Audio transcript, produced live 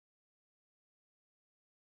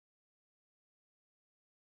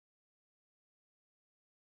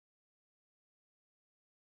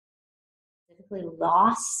specifically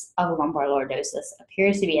loss of lumbar lordosis,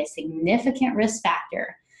 appears to be a significant risk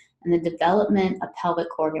factor in the development of pelvic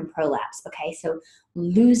organ prolapse. Okay, so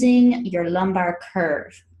losing your lumbar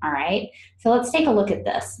curve. All right, so let's take a look at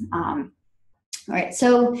this. All right,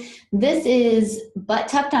 so this is butt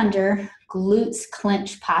tucked under, glutes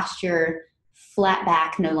clench posture, flat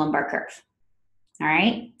back, no lumbar curve. All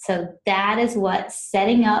right, so that is what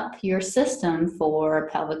setting up your system for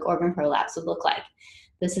pelvic organ prolapse would look like.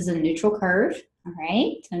 This is a neutral curve, all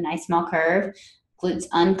right, a nice small curve, glutes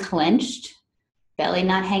unclenched, belly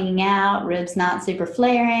not hanging out, ribs not super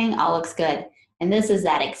flaring, all looks good. And this is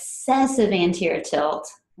that excessive anterior tilt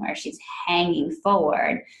where she's hanging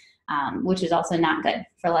forward, which is also not good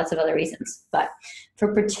for lots of other reasons. But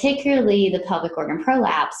for particularly the pelvic organ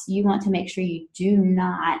prolapse, you want to make sure you do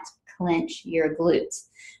not clench your glutes.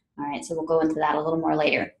 All right, so we'll go into that a little more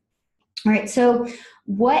later. All right, so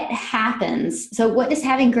what happens? So what does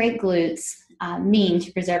having great glutes mean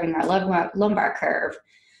to preserving our lumbar curve?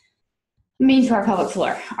 Mean to our pelvic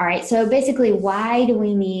floor. All right, so basically, why do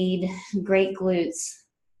we need great glutes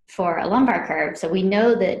for a lumbar curve? So we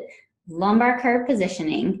know that lumbar curve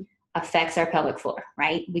positioning affects our pelvic floor,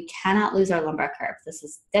 right? We cannot lose our lumbar curve. This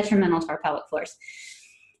is detrimental to our pelvic floors.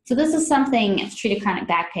 So this is something, I've treated chronic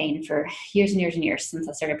back pain for years and years and years since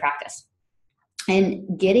I started practice.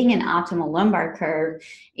 And getting an optimal lumbar curve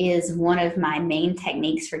is one of my main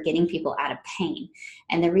techniques for getting people out of pain.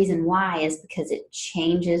 And the reason why is because it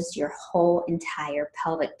changes your whole entire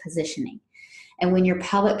pelvic positioning. And when your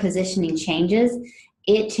pelvic positioning changes,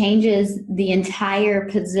 it changes the entire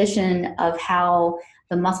position of how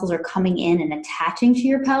the muscles are coming in and attaching to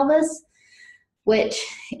your pelvis, which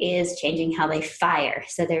is changing how they fire.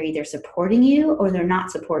 So they're either supporting you or they're not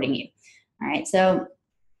supporting you. All right, so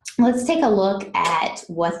let's take a look at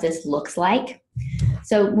what this looks like.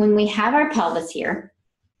 So when we have our pelvis here,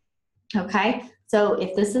 okay, so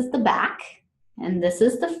if this is the back and this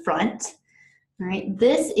is the front, all right,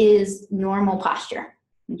 this is normal posture,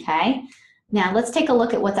 okay? Now let's take a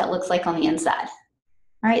look at what that looks like on the inside.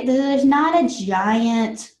 All right, there's not a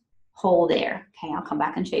giant hole there. Okay, I'll come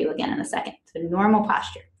back and show you again in a second. So normal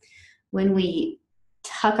posture. When we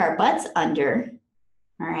tuck our butts under,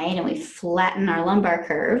 all right, and we flatten our lumbar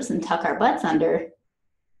curves and tuck our butts under,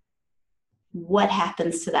 what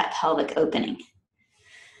happens to that pelvic opening?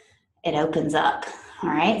 It opens up. All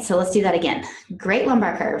right, so let's do that again. Great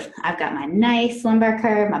lumbar curve. I've got my nice lumbar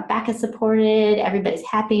curve. My back is supported. Everybody's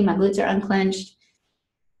happy. My glutes are unclenched.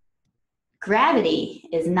 Gravity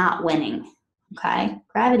is not winning. Okay,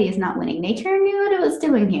 gravity is not winning. Nature knew what it was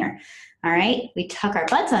doing here. All right, we tuck our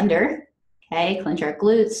butts under, okay, clench our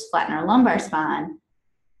glutes, flatten our lumbar spine,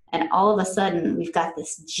 and all of a sudden we've got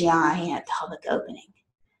this giant pelvic opening.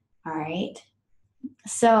 All right,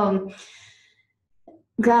 so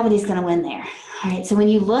gravity's going to win there. All right, so when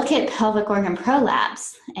you look at pelvic organ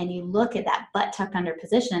prolapse and you look at that butt tucked under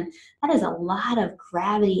position, that is a lot of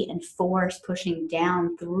gravity and force pushing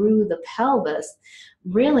down through the pelvis,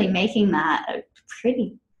 really making that a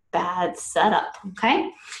pretty bad setup, okay?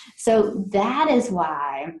 So that is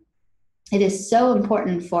why it is so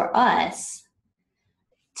important for us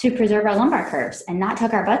to preserve our lumbar curves and not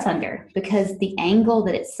tuck our butts under, because the angle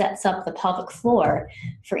that it sets up the pelvic floor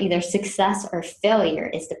for either success or failure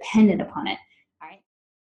is dependent upon it.